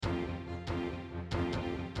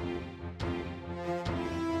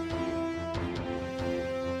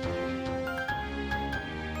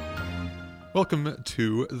Welcome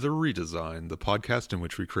to The Redesign, the podcast in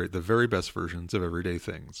which we create the very best versions of everyday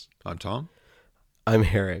things. I'm Tom. I'm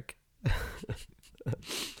Herrick.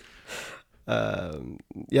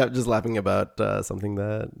 Just laughing about something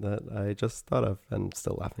that I just thought of and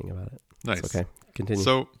still laughing about it. Nice. It's okay, continue.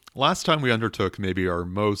 So, last time we undertook maybe our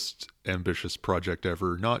most ambitious project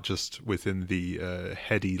ever, not just within the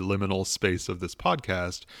heady liminal space of this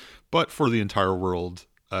podcast, but for the entire world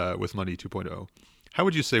with Money 2.0. How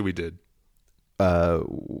would you say we did?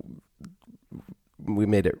 We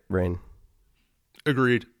made it rain.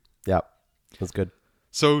 Agreed. Yeah, it was good.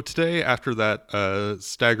 So today, after that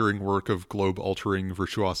staggering work of globe-altering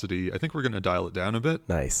virtuosity, I think we're going to dial it down a bit.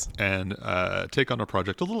 Nice. And take on a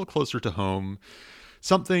project a little closer to home.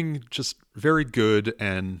 Something just very good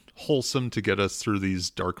and wholesome to get us through these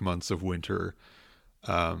dark months of winter.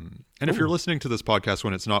 And if you're listening to this podcast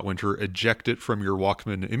when it's not winter, eject it from your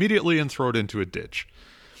Walkman immediately and throw it into a ditch.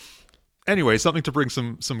 Anyway, something to bring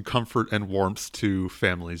some comfort and warmth to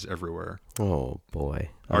families everywhere. Oh,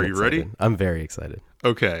 boy. Are you ready? I'm very excited.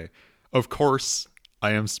 Okay. Of course,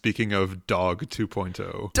 I am speaking of Dog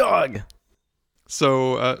 2.0. Dog!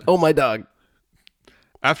 So... oh, my dog.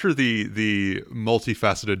 After the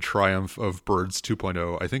multifaceted triumph of Birds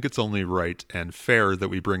 2.0, I think it's only right and fair that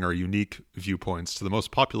we bring our unique viewpoints to the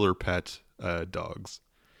most popular pet, dogs.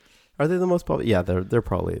 Are they the most popular? Yeah, they're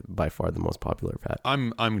probably by far the most popular pet.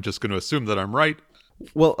 I'm just going to assume that I'm right.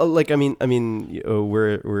 Well, we're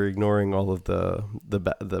ignoring all of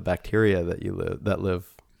the bacteria that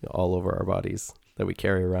live all over our bodies that we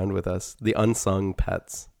carry around with us. The unsung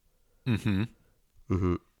pets. Mm-hmm.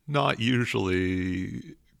 Mm-hmm. Not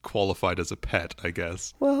usually qualified as a pet, I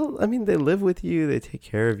guess. Well, I mean, they live with you. They take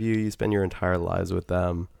care of you. You spend your entire lives with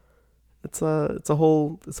them. It's a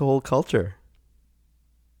whole culture.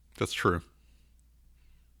 That's true.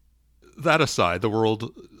 That aside, the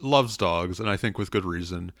world loves dogs, and I think with good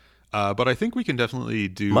reason. But I think we can definitely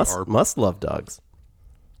do must love dogs.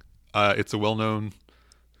 It's a well-known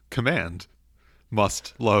command.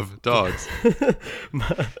 Must love dogs.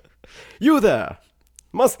 You there,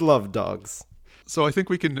 must love dogs. So I think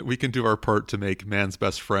we can do our part to make man's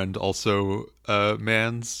best friend also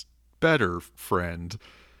man's better friend.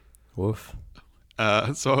 Woof.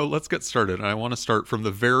 So let's get started. And I want to start from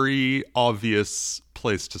the very obvious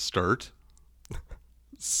place to start.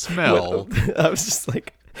 Smell. I was just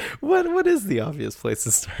like, what is the obvious place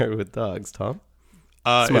to start with dogs, Tom?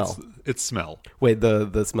 Smell. It's smell. Wait,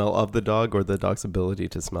 the smell of the dog or the dog's ability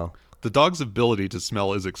to smell? The dog's ability to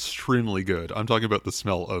smell is extremely good. I'm talking about the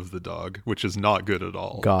smell of the dog, which is not good at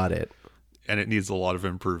all. Got it. And it needs a lot of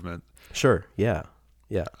improvement. Sure. Yeah.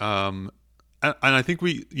 Yeah. And I think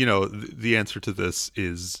the answer to this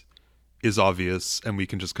is obvious, and we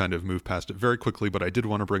can just kind of move past it very quickly, but I did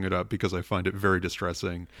want to bring it up because I find it very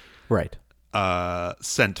distressing. Right.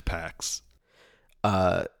 Scent packs.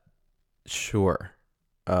 Sure.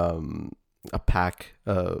 A pack,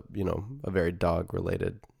 a very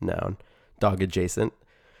dog-related noun, dog adjacent.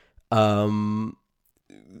 So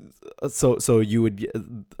you would,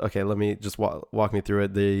 okay, let me just walk me through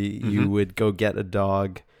it. You would go get a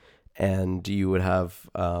dog, and you would have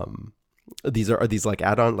are these like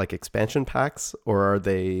add-on, like expansion packs, or are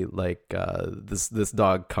they like this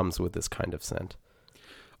dog comes with this kind of scent?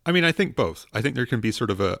 I mean, I think both. I think there can be sort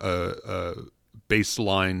of a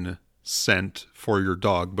baseline scent for your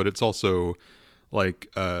dog, but it's also like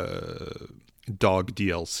dog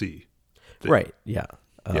DLC. Right. Yeah.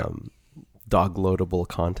 Dog loadable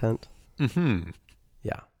content. Mm-hmm.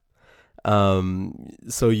 Yeah.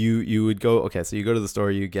 So you would go, okay, so you go to the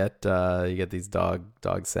store, you get these dog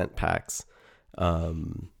scent packs.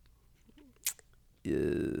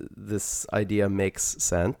 This idea makes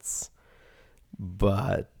sense,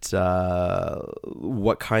 but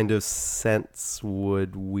what kind of scents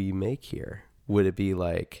would we make here? Would it be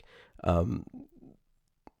like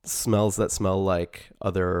smells that smell like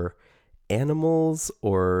other animals,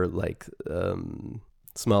 or like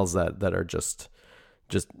smells that are just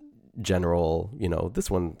general, this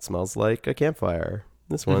one smells like a campfire,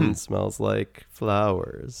 this one smells like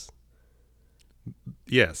flowers?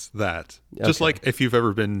 Yes, that. Okay. Just like if you've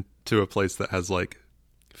ever been to a place that has like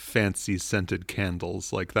fancy scented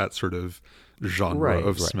candles, like that sort of genre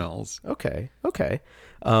of smells. Okay.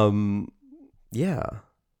 Yeah.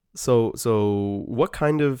 So what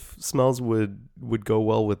kind of smells would go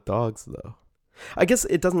well with dogs, though? I guess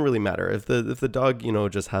it doesn't really matter if the dog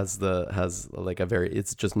just has like a very,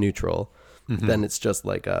 it's just neutral. Mm-hmm. Then it's just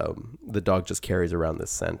like the dog just carries around this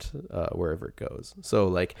scent wherever it goes. So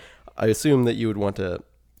like I assume that you would want to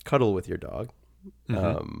cuddle with your dog,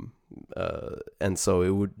 and so it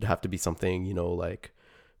would have to be something like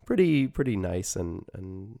pretty nice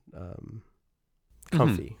and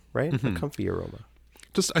comfy, right? A comfy aroma.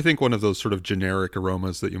 Just, I think one of those sort of generic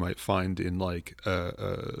aromas that you might find in like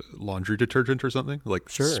a laundry detergent or something, like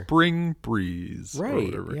spring breeze, or Right?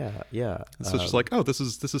 whatever. Yeah. So it's just like, oh, this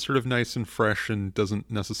is sort of nice and fresh and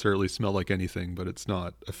doesn't necessarily smell like anything, but it's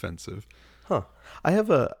not offensive. Huh. I have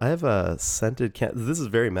a scented candle. This is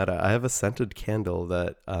very meta. I have a scented candle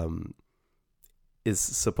that is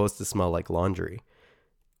supposed to smell like laundry,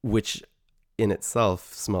 which in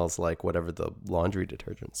itself smells like whatever the laundry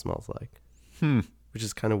detergent smells like. Which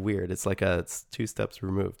is kind of weird. It's like it's 2 steps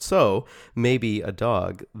removed. So maybe a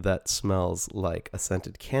dog that smells like a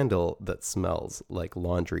scented candle, that smells like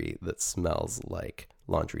laundry, that smells like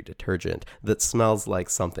laundry detergent, that smells like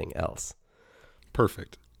something else.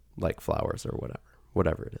 Perfect. Like flowers or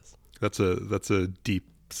whatever it is. That's a deep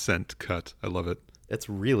scent cut. I love it. It's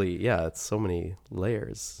really, it's so many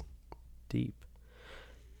layers deep.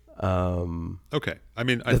 Okay. I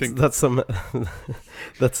mean, I think that's some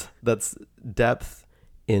that's depth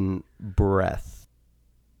in breadth.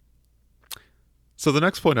 So the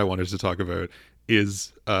next point I wanted to talk about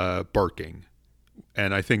is barking.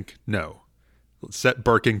 And I think no. Set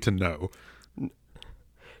barking to no.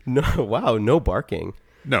 No, wow, no barking.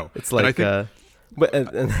 No. It's like and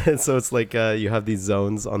so it's like you have these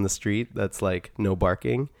zones on the street that's like no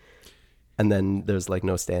barking, and then there's like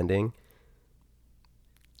no standing.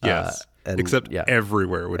 Yes. Except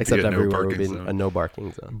everywhere would be a no barking zone. A no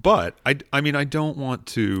barking zone. But I mean, I don't want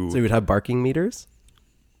to. So you would have barking meters?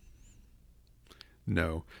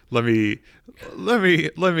 No. Let me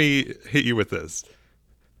hit you with this.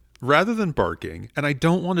 Rather than barking, and I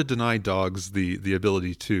don't want to deny dogs the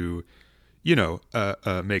ability to,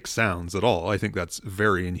 make sounds at all. I think that's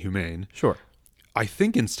very inhumane. Sure. I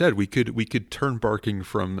think instead we could turn barking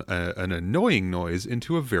from an annoying noise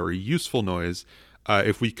into a very useful noise.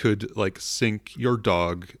 If we could like sync your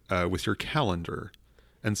dog with your calendar.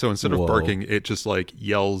 And so instead of barking, it just like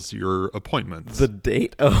yells your appointments. The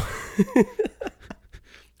date. Oh.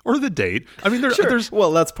 Or the date. I mean, there's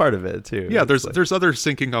that's part of it too. Yeah, there's other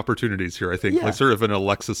syncing opportunities here, I think. Like sort of an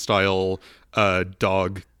Alexa style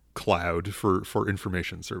dog cloud for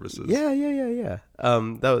information services. Yeah.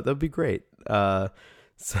 That'd be great.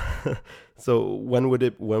 So when would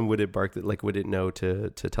it bark? Like, would it know to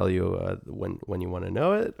tell you when you want to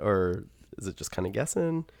know it, or is it just kind of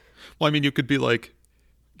guessing? Well, I mean, you could be like,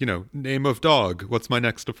 name of dog. What's my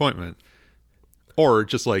next appointment? Or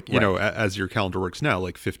just like as your calendar works now,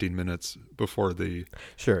 like 15 minutes before the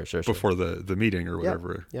before the meeting or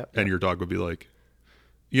whatever, and your dog would be like,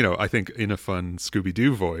 I think in a fun Scooby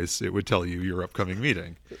Doo voice, it would tell you your upcoming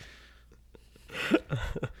meeting.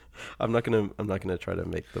 I'm not gonna try to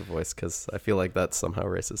make the voice because I feel like that's somehow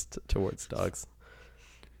racist towards dogs.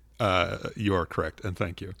 You are correct, and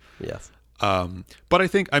thank you. Yes. But I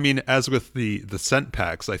think, I mean, as with the scent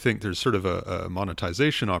packs, I think there's sort of a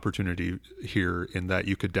monetization opportunity here in that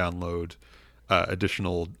you could download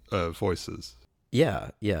additional voices. Yeah.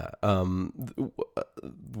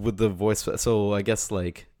 With the voice, so I guess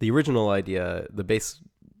like the original idea, the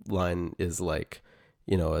baseline is like,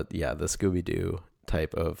 the Scooby Doo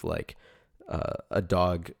type of like a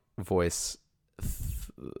dog voice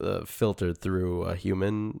filtered through a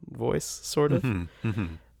human voice, sort of.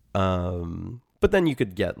 But then you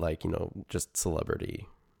could get like, just celebrity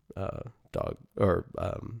dog or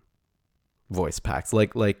voice packs,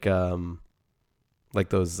 like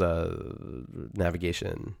those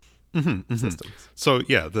navigation systems. So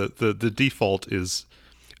yeah, the default is,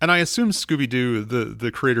 and I assume Scooby Doo,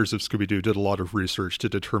 the creators of Scooby Doo did a lot of research to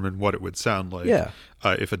determine what it would sound like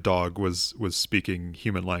if a dog was speaking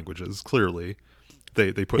human languages. Clearly,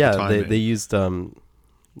 they put the time in. They used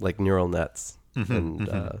like neural nets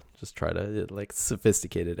and just try to like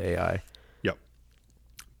sophisticated AI. Yep.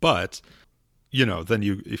 But then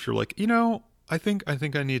if you're like, I think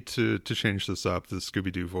I need to change this up. The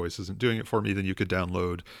Scooby Doo voice isn't doing it for me. Then you could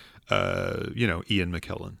download, Ian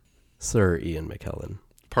McKellen. Sir Ian McKellen.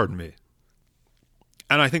 Pardon me.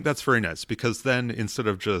 And I think that's very nice because then instead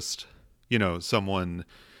of just, someone,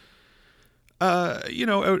 out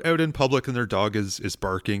in public and their dog is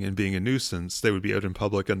barking and being a nuisance, they would be out in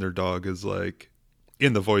public and their dog is like,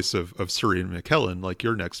 in the voice of Sir Ian McKellen, like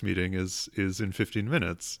your next meeting is in 15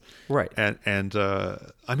 minutes. Right. And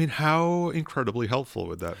I mean, how incredibly helpful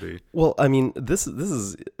would that be? Well, I mean, this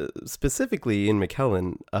is specifically Ian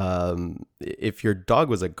McKellen. If your dog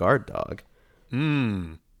was a guard dog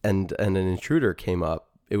and an intruder came up,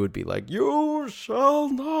 it would be like, "You shall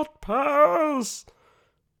not pass."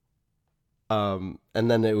 And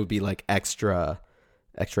then it would be like extra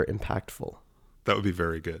impactful. That would be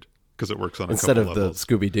very good. because it works on a Instead couple of levels. the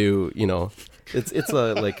Scooby Doo, it's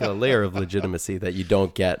a like a layer of legitimacy that you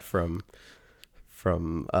don't get from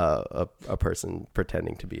a person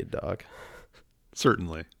pretending to be a dog.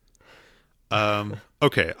 Certainly.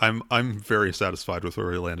 Okay, I'm very satisfied with where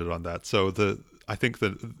we landed on that. So I think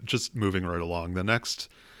that just moving right along, the next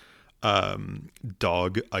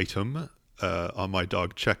dog item on my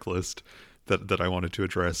dog checklist that I wanted to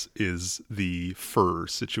address is the fur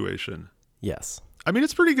situation. Yes. I mean,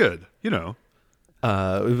 it's pretty good, Well,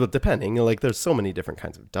 depending, like there's so many different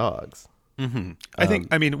kinds of dogs. Mm-hmm.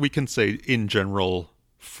 I mean, we can say in general,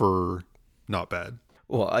 fur, not bad.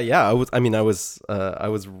 Well, yeah, I was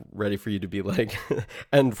ready for you to be like,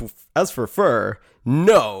 and as for fur,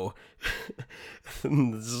 no.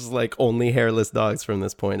 This is like only hairless dogs from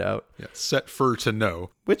this point out. Yeah, set fur to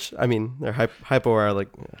no. Which, I mean, they're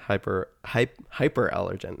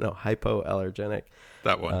hypoallergenic. No, hypoallergenic.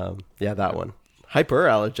 That one. Yeah, that one.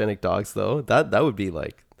 Hyperallergenic dogs, though, that'd be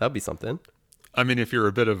something. I mean, if you're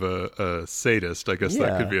a bit of a sadist, I guess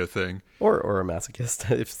that could be a thing. Or a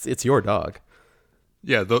masochist, if it's your dog.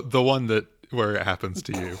 Yeah, the one where it happens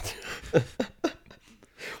to you.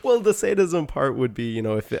 Well, the sadism part would be,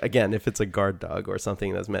 if it's a guard dog or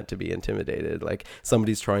something that's meant to be intimidated, like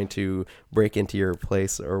somebody's trying to break into your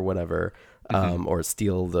place or whatever, or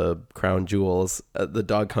steal the crown jewels, the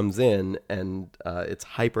dog comes in and it's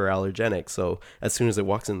hyperallergenic. So as soon as it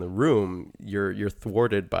walks in the room, you're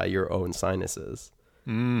thwarted by your own sinuses.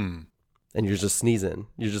 Mm. And you're just sneezing.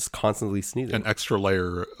 You're just constantly sneezing. An extra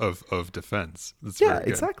layer of defense. That's yeah, very good.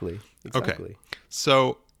 Exactly. Okay.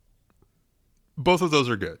 So both of those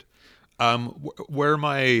are good. Where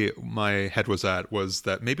my head was at was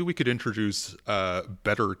that maybe we could introduce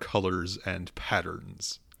better colors and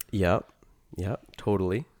patterns. Yep,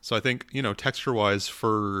 totally. So I think, texture-wise,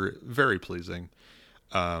 fur, very pleasing.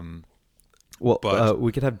 But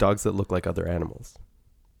we could have dogs that look like other animals.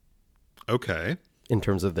 Okay. In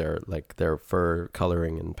terms of their fur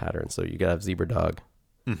coloring and patterns. So you could have zebra dog,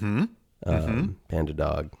 panda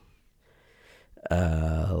dog,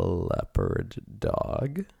 leopard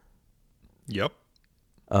dog. Yep.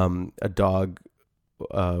 A dog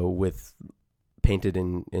with painted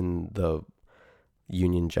in the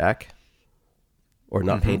Union Jack, or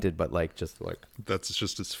not painted, but just like that's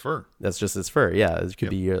just its fur. That's just its fur. Yeah, it could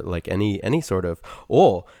be like any sort of.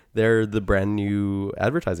 Oh, they're the brand new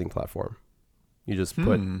advertising platform. You just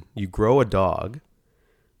you grow a dog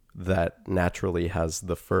that naturally has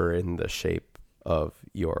the fur in the shape of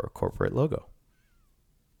your corporate logo.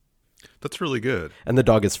 That's really good. And the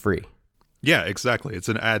dog is free. Yeah, exactly. It's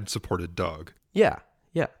an ad-supported dog. Yeah,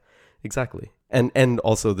 exactly. And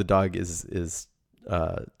also the dog is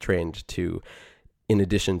trained to, in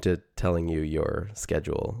addition to telling you your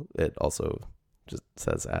schedule, it also just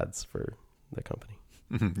says ads for the company.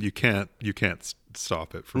 Mm-hmm. You can't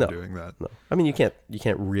stop it from doing that. No, I mean you can't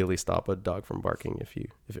really stop a dog from barking if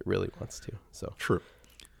it really wants to. So true.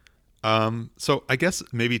 So I guess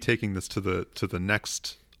maybe taking this to the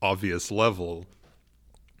next obvious level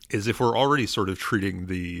is if we're already sort of treating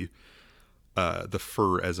the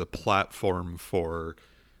fur as a platform for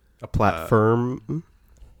a platform.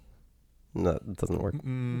 No, it doesn't work.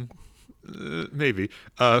 Maybe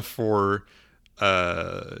for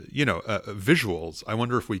visuals. I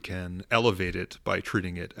wonder if we can elevate it by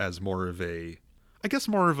treating it as more of a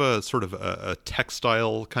sort of a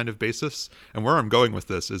textile kind of basis. And where I'm going with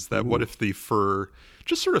this is that what if the fur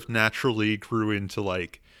just sort of naturally grew into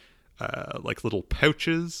like little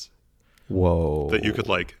pouches? Whoa. That you could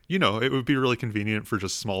it would be really convenient for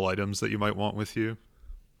just small items that you might want with you.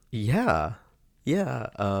 Yeah. Yeah.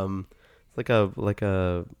 Like a what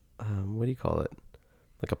do you call it?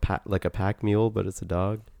 Like a pack mule, but it's a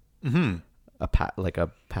dog. Mm-hmm. Like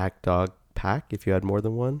a pack dog pack if you had more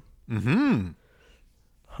than one. Mm-hmm.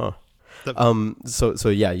 Huh. So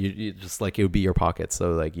yeah, you just like it would be your pocket,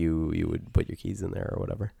 so like you would put your keys in there or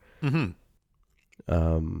whatever.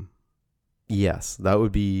 Mm-hmm. Yes, that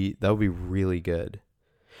would be really good.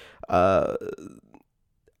 I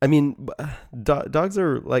mean, dogs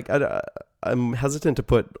are like I'm hesitant to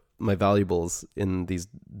put my valuables in these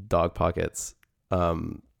dog pockets,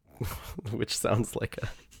 which sounds like a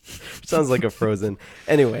Frozen.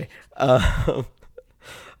 Anyway, I'm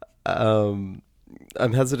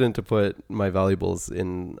hesitant to put my valuables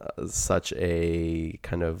in such a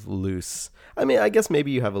kind of loose. I mean, I guess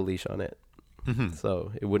maybe you have a leash on it,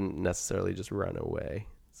 so it wouldn't necessarily just run away.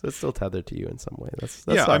 So it's still tethered to you in some way. That's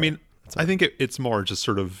yeah. sorry. I mean, I think it's more just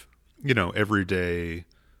sort of everyday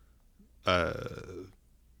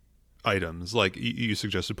items. Like you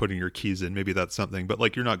suggested putting your keys in. Maybe that's something, but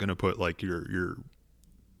like you're not going to put like your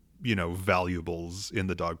valuables in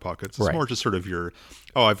the dog pockets. It's Right. more just sort of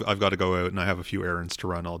I've got to go out and I have a few errands to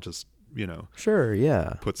run. I'll just, Sure.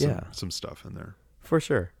 Yeah. put some stuff in there. For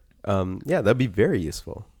sure. Yeah, that'd be very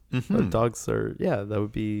useful. Mm-hmm. Dogs are, that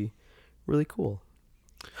would be really cool.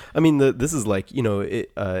 I mean, this is like,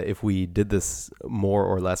 if we did this more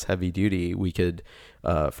or less heavy duty, we could,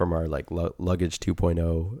 from our like luggage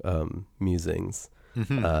 2.0 musings,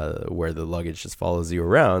 where the luggage just follows you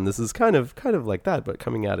around. This is kind of like that, but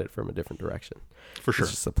coming at it from a different direction. For sure.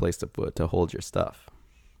 It's just a place to hold your stuff.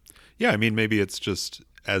 Yeah, I mean, maybe it's just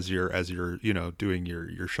as you're doing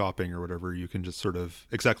your shopping or whatever, you can just sort of,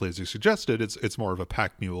 exactly as you suggested, it's more of a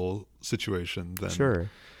pack mule situation than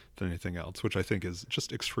anything else, which I think is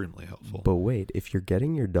just extremely helpful. But wait, if you're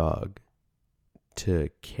getting your dog to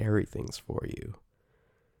carry things for you,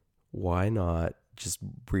 why not just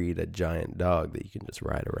breed a giant dog that you can just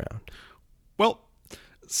ride around? Well,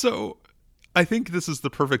 so I think this is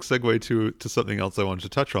the perfect segue to something else I wanted to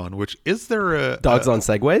touch on, which is there a... Dogs on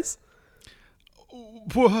Segways?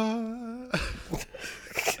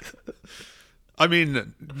 I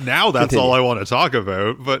mean, now that's Continue. all I want to talk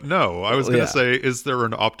about, but no, I was going to Yeah. say, is there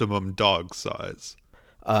an optimum dog size?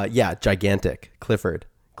 Yeah, gigantic. Clifford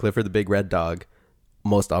the big red dog,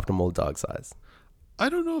 most optimal dog size. I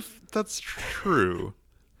don't know if that's true,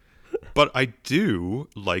 but I do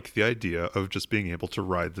like the idea of just being able to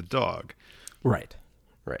ride the dog. Right.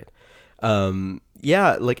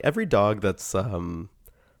 Yeah, like every dog that's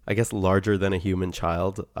I guess larger than a human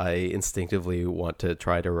child, I instinctively want to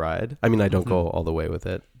try to ride. I mean, I don't go all the way with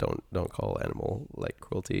it. Don't call animal like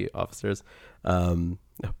cruelty officers.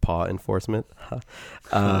 Paw enforcement.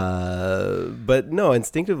 But no,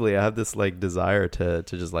 instinctively I have this like desire to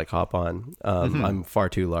just like hop on. I'm far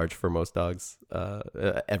too large for most dogs,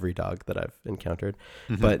 every dog that I've encountered.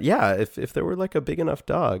 But yeah, if there were like a big enough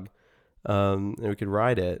dog, and we could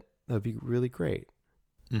ride it, that'd be really great.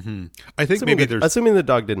 I think assuming the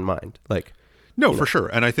dog didn't mind, like, no, for sure.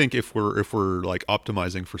 And I think if we're like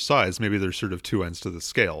optimizing for size, maybe there's sort of two ends to the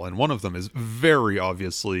scale, and one of them is very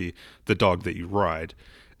obviously the dog that you ride,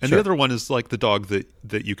 and Sure. the other one is like the dog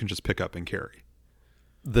that you can just pick up and carry.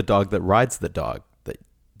 the dog that rides the dog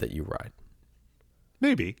that you ride.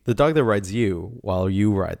 Maybe. The dog that rides you while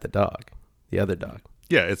you ride the dog, the other dog.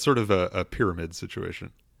 Yeah, it's sort of a pyramid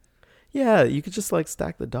situation. Yeah, you could just like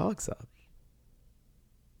stack the dogs up.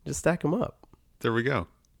 Just stack them up. There we go.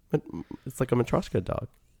 It's like a Matryoshka dog.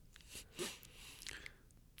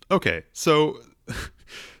 Okay, so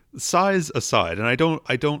size aside, and I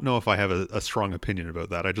don't know if I have a strong opinion about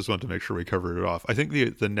that. I just want to make sure we covered it off. I think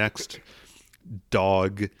the next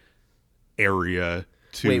dog area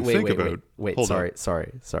to think about. Wait. Hold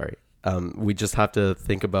Sorry. We just have to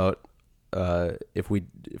think about if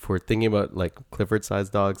we're thinking about like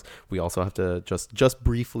Clifford-sized dogs, we also have to just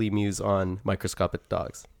briefly muse on microscopic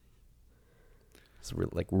dogs. So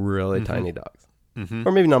like really tiny dogs,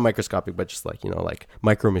 or maybe not microscopic, but just like like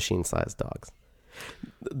micro machine-sized dogs.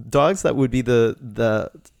 Dogs that would be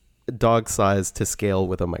the dog size to scale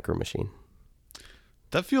with a micro machine.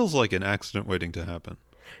 That feels like an accident waiting to happen.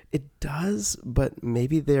 It does, but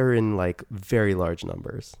maybe they're in like very large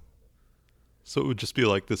numbers. So it would just be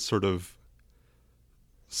like this sort of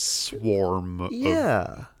swarm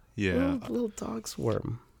Yeah. Yeah. Little dog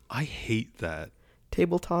swarm. I hate that.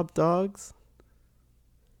 Tabletop dogs.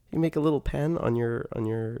 You make a little pen on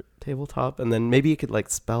your tabletop, and then maybe you could like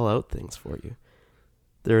spell out things for you.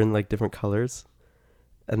 They're in like different colors,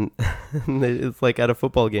 and it's like at a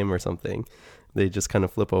football game or something. They just kind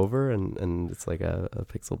of flip over, and it's like a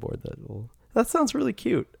pixel board that sounds really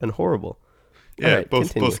cute and horrible. Yeah, right,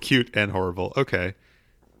 both cute and horrible. Okay.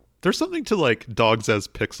 There's something to like dogs as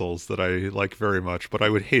pixels that I like very much, but I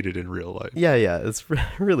would hate it in real life. Yeah, it's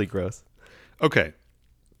really gross. Okay.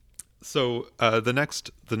 So the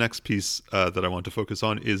next piece that I want to focus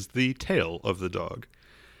on is the tail of the dog.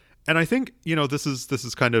 And I think, this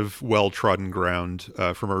is kind of well-trodden ground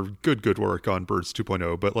from our good work on Birds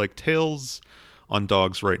 2.0, but like tails on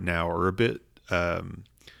dogs right now are a bit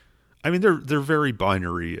they're very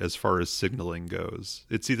binary as far as signaling goes.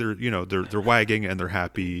 It's either, they're wagging and they're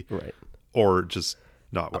happy, Right. or just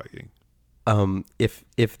not wagging.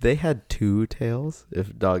 If they had two tails,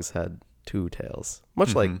 if dogs had two tails,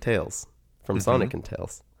 much like Tails from Sonic and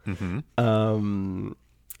Tails. What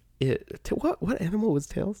animal was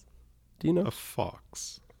Tails? Do you know? A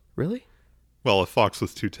fox. Really? Well, a fox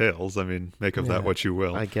with two tails. I mean, make of that what you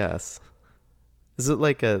will. I guess. Is it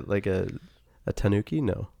like a tanuki?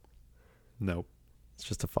 No, Nope. it's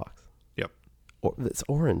just a fox. Yep. It's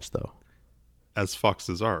orange though. As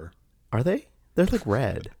foxes are. Are they? They're like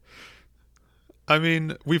red. I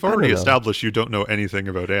mean, we've I don't already know. established you don't know anything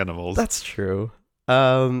about animals. That's true.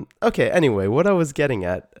 Okay. Anyway, what I was getting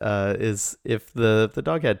at is if the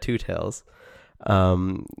dog had two tails,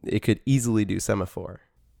 it could easily do semaphore.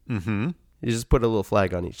 Mm-hmm. You just put a little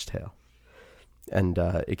flag on each tail, and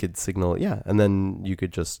it could signal. Yeah, and then you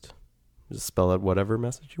could just spell out whatever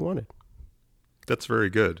message you wanted. That's very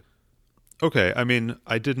good. Okay, I mean,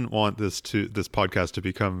 I didn't want this podcast to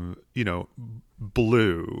become,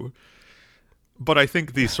 blue, but I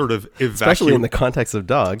think the sort of Especially in the context of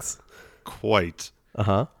dogs. Quite.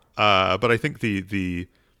 Uh-huh. But I think the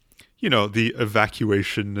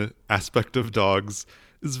evacuation aspect of dogs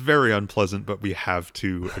is very unpleasant, but we have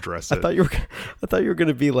to address it. I thought you were going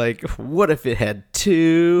to be like, what if it had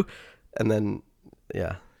two? And then,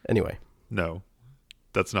 yeah. Anyway. No,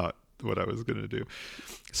 that's not what I was going to do.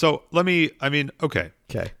 So okay.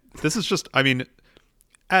 This is just,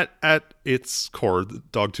 at its core,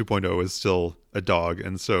 Dog 2.0 is still a dog.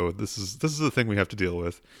 And so this is the thing we have to deal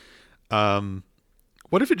with.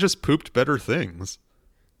 What if it just pooped better things?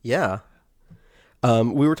 Yeah.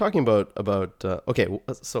 We were talking about okay,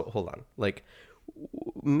 so hold on. Like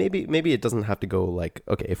maybe it doesn't have to go like,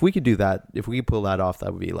 okay, if we could do that, if we could pull that off,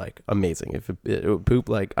 that would be like amazing. If it would poop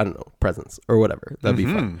like, I don't know, presents or whatever, that'd be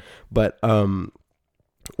fun. But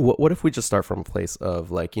what if we just start from a place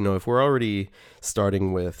of like, if we're already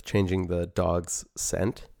starting with changing the dog's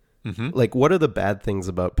scent, like what are the bad things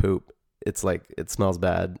about poop? It's like it smells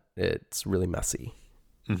bad, it's really messy.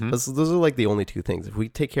 Those are like the only two things. If we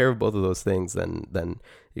take care of both of those things, then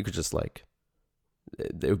you could just like,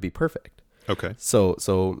 it would be perfect. Okay.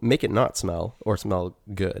 So make it not smell or smell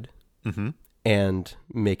good, and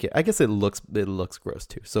make it. I guess it looks gross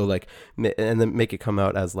too. So like, and then make it come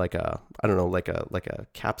out as like a, I don't know, like a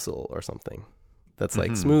capsule or something that's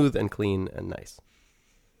like smooth and clean and nice.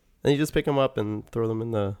 And you just pick them up and throw them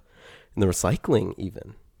in the recycling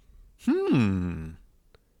even.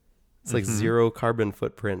 It's like zero carbon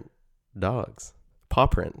footprint dogs. Paw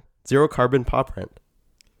print. Zero carbon paw print.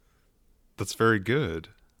 That's very good.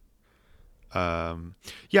 Yeah,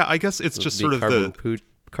 I guess it's just sort of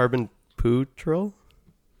carbon pootrol.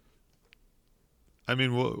 I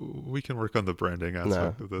mean, we can work on the branding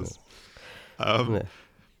aspect of this. No.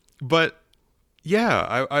 But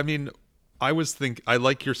yeah, I mean, I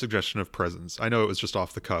like your suggestion of presents. I know it was just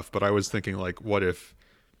off the cuff, but I was thinking like, what if,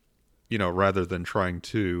 rather than trying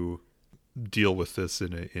to deal with this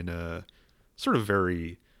in a sort of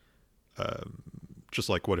very, just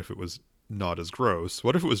like, what if it was not as gross?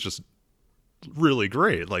 What if it was just really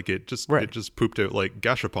great? Like it just pooped out like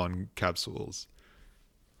gashapon capsules.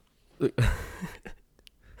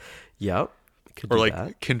 Yep. Or like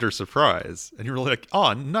that. Kinder Surprise. And you're like,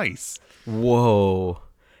 oh, nice. Whoa.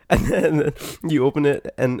 And then you open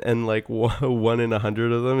it and like 1 in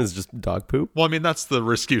 100 of them is just dog poop. Well, I mean, that's the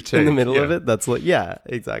risk you take. In the middle of it, that's like, yeah,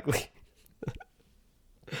 exactly.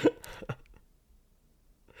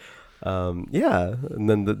 Yeah, and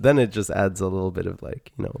then it just adds a little bit of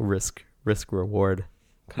like, risk reward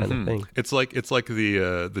kind of thing. It's like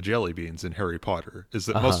the jelly beans in Harry Potter. Is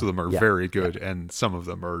that most of them are very good, and some of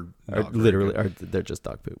them are not they're just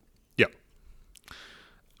dog poop. Yeah,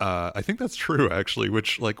 I think that's true actually.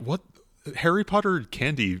 Which like what Harry Potter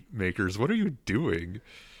candy makers? What are you doing?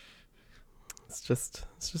 It's just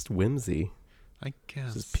whimsy. I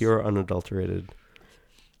guess it's just pure unadulterated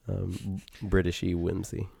Britishy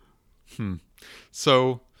whimsy.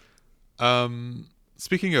 So,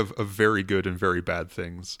 speaking of very good and very bad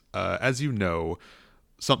things, as you know,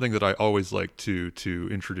 something that I always like to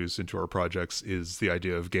introduce into our projects is the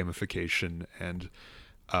idea of gamification and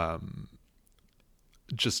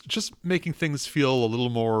just making things feel a little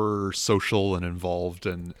more social and involved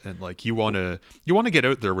and like you want to get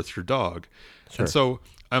out there with your dog. Sure. And so,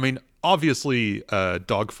 I mean, obviously,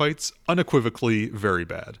 dog fights unequivocally very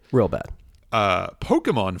bad. Real bad.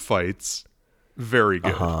 Pokemon fights, very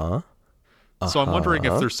good. So I'm wondering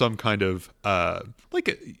if there's some kind of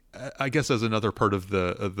like I guess as another part of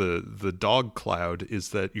the dog cloud is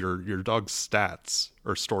that your dog's stats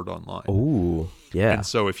are stored online. Oh, yeah. And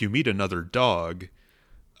so if you meet another dog,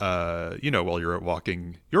 while you're out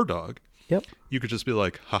walking your dog, yep, you could just be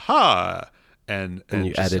like, haha, and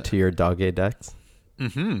you add it to your dog dex.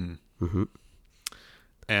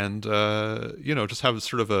 And, just have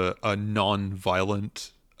sort of a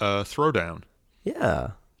non-violent throwdown.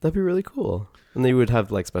 Yeah, that'd be really cool. And they would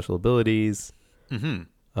have like special abilities. Yeah,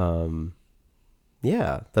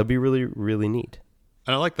 that'd be really, really neat.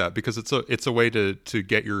 And I like that because it's a way to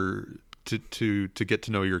get to get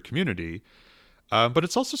to know your community. But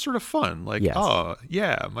it's also sort of fun. Like, yes.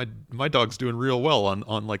 my dog's doing real well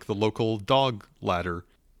on like the local dog ladder.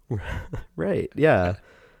 Right. Yeah.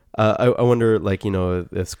 I wonder, like,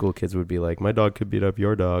 if school kids would be like, my dog could beat up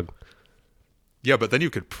your dog. Yeah, but then you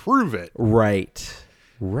could prove it. Right.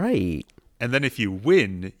 Right. And then if you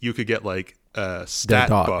win, you could get like stat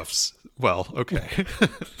buffs. Well, okay.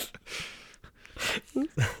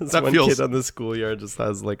 This one kid on the schoolyard just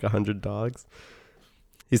has like 100 dogs.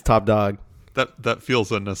 He's top dog. That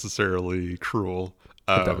feels unnecessarily cruel.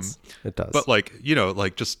 It does. But like,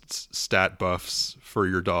 like just stat buffs for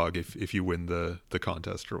your dog if you win the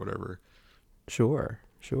contest or whatever. Sure.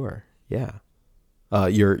 Yeah.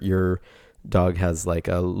 Your dog has like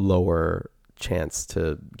a lower chance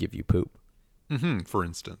to give you poop. For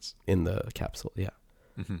instance. In the capsule, yeah.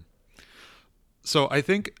 So I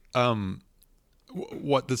think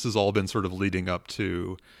what this has all been sort of leading up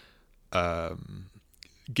to,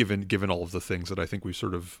 given all of the things that I think we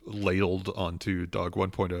sort of ladled onto Dog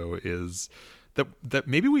 1.0, is that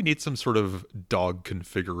maybe we need some sort of dog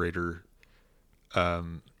configurator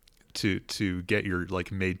to get your like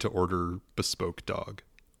made to order bespoke dog.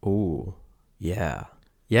 Oh, yeah.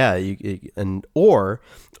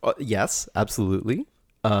 Yes, absolutely.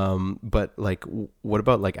 But like, what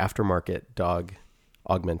about like aftermarket dog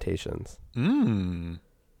augmentations? Yeah.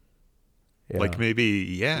 Like maybe,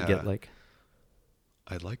 yeah. Get like,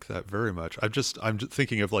 I like that very much. I'm just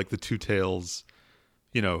thinking of like the two tails,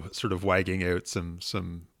 sort of wagging out some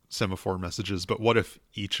semaphore messages. But what if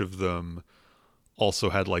each of them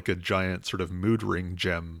also had like a giant sort of mood ring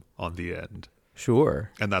gem on the end?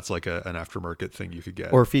 Sure. And that's like an aftermarket thing you could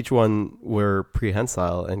get. Or if each one were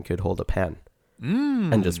prehensile and could hold a pen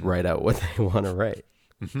and just write out what they want to write.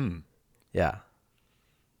 Yeah.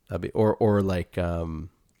 That'd be, or like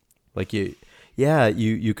you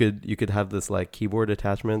could have this like keyboard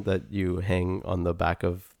attachment that you hang on the back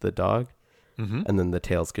of the dog, and then the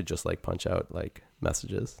tails could just like punch out like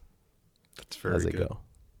messages. That's very as good. They go.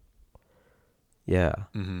 Yeah.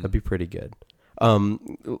 That'd be pretty good.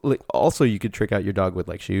 Like also you could trick out your dog with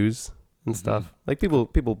like shoes and stuff. Like people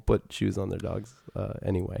put shoes on their dogs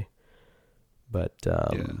anyway. But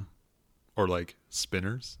or like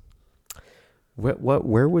spinners.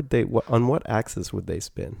 Where would they on what axis would they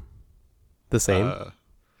spin? The same?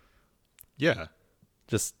 Yeah.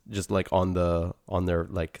 Just like on their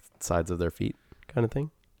like sides of their feet kind of thing?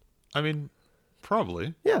 I mean,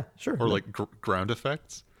 probably. Yeah, sure. Or like ground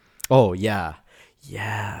effects. Oh, yeah.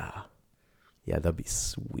 Yeah. Yeah, that'd be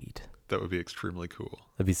sweet. That would be extremely cool.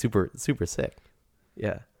 That'd be super, super sick.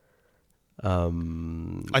 Yeah.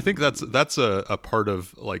 I think that's a part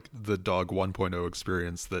of like the Dog 1.0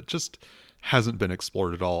 experience that just hasn't been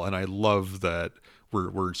explored at all. And I love that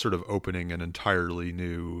we're sort of opening an entirely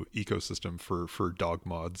new ecosystem for dog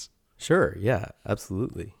mods. Sure. Yeah,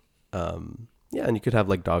 absolutely. Yeah. And you could have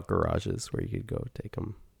like dog garages where you could go take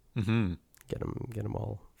them, get them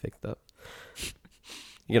all fixed up.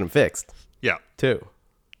 You get them fixed. Yeah. Too.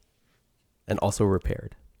 And also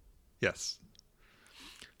repaired. Yes.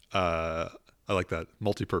 I like that.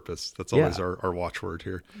 Multi-purpose. That's always our watchword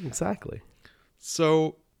here. Exactly.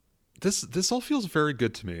 So this all feels very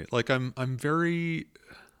good to me. Like I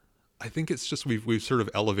think it's just we've sort of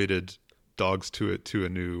elevated dogs to a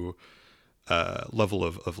new level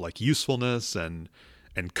of like usefulness and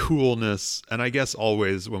coolness. And I guess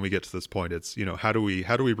always when we get to this point, it's, how do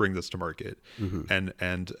we bring this to market?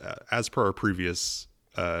 And as per our previous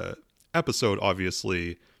episode,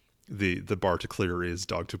 obviously the bar to clear is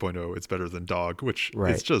Dog 2.0. It's better than Dog, which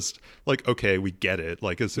is just like, okay, we get it.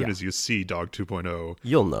 Like as soon as you see Dog 2.0,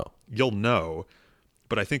 you'll know.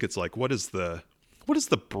 But I think it's like, what is the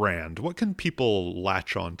brand? What can people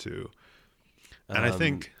latch onto? And I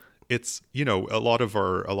think it's, a lot of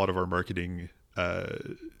our marketing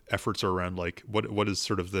efforts are around like what is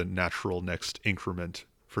sort of the natural next increment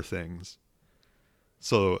for things.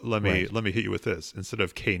 So let me hit you with this. Instead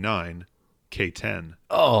of K9, K10.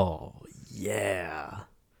 Oh yeah,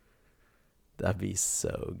 that'd be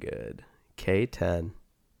so good. K10.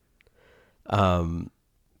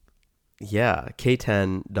 Yeah,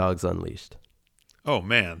 K10 Dogs Unleashed. Oh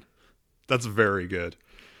man, that's very good.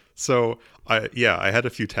 So I had a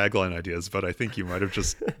few tagline ideas, but I think you might have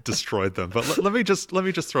just destroyed them. But let me just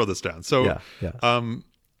throw this down. So I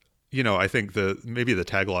think maybe the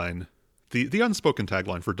tagline, the unspoken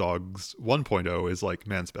tagline for Dogs 1.0 is like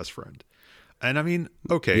man's best friend. And I mean,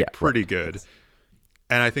 okay, pretty good. Yes.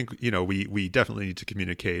 And I think, we definitely need to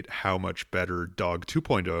communicate how much better Dog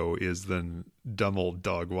 2.0 is than dumb old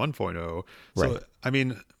Dog 1.0. So, I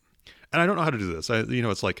mean, and I don't know how to do this.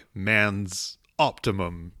 It's like man's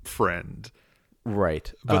optimum friend.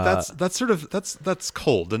 Right. But that's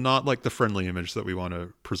cold and not like the friendly image that we want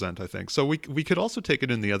to present, I think. So we could also take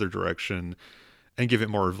it in the other direction and give it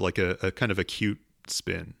more of like a kind of a cute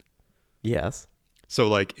spin. Yes. So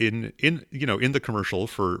like in the commercial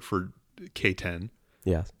for K10,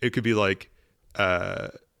 Yes. it could be like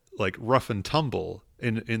rough and tumble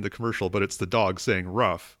in the commercial, but it's the dog saying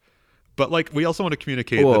rough. But like we also want to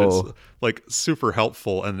communicate that it's like super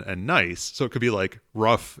helpful and nice. So it could be like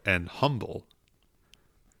rough and humble.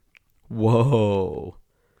 Whoa.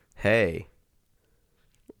 Hey.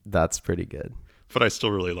 That's pretty good. But I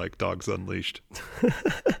still really like Dogs Unleashed.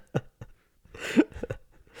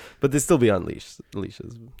 But they still be on leashes.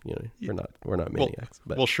 We're not maniacs.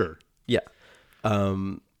 But sure. yeah.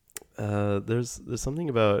 There's something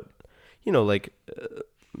about, like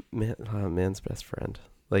man's best friend,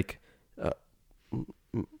 like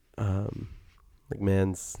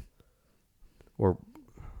man's, or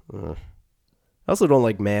I also don't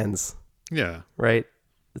like man's. Yeah. Right.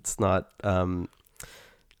 It's not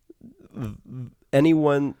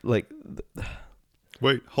anyone like.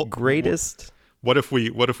 Wait. Greatest. What if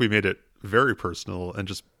we made it very personal and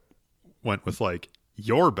just went with like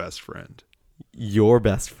your best friend? Your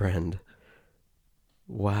best friend.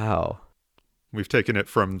 Wow. We've taken it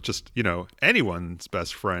from just, anyone's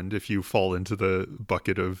best friend if you fall into the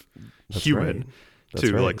bucket of human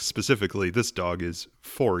to like specifically this dog is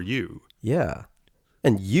for you. Yeah.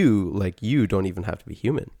 And you don't even have to be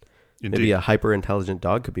human. Indeed. Maybe a hyper intelligent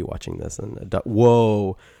dog could be watching this and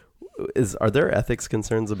whoa. Are there ethics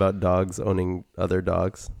concerns about dogs owning other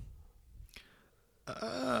dogs?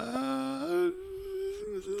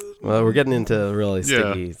 Well, we're getting into really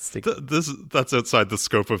sticky. That's outside the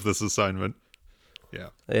scope of this assignment. Yeah.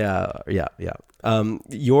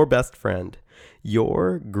 Your best friend,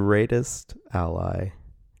 your greatest ally,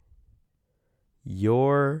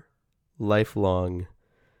 your lifelong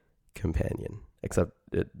companion. Except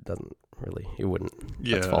it wouldn't.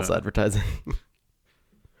 Yeah. That's false advertising.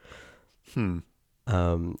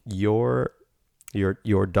 Your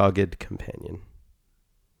dogged companion.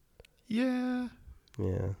 Yeah.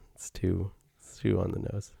 Yeah, it's too on the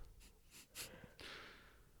nose.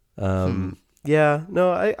 Yeah,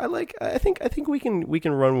 no, I think we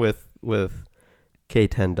can run with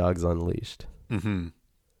K10 Dogs Unleashed. Mm-hmm.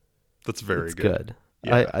 That's very good.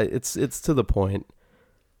 Yeah. It's to the point.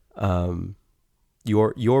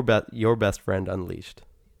 Your best friend Unleashed.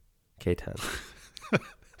 K10.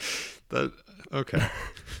 Okay.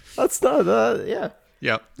 That's not yeah.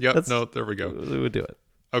 Yeah. No, there we go. We would do it.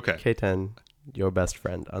 Okay. K10, your best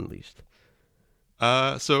friend Unleashed.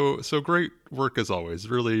 So great work as always.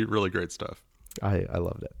 Really, really great stuff. I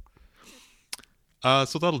loved it.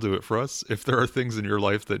 So that'll do it for us. If there are things in your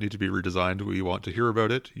life that need to be redesigned, we want to hear about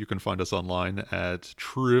it. You can find us online at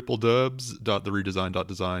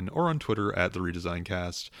www.theredesign.design or on Twitter at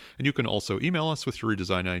theredesigncast. And you can also email us with your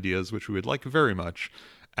redesign ideas, which we would like very much,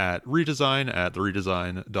 at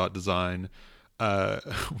redesign@theredesign.design.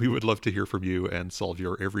 We would love to hear from you and solve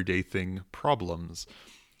your everyday thing problems.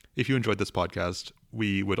 If you enjoyed this podcast,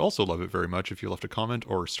 we would also love it very much if you left a comment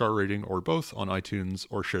or star rating or both on iTunes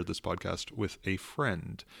or shared this podcast with a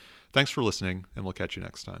friend. Thanks for listening, and we'll catch you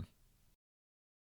next time.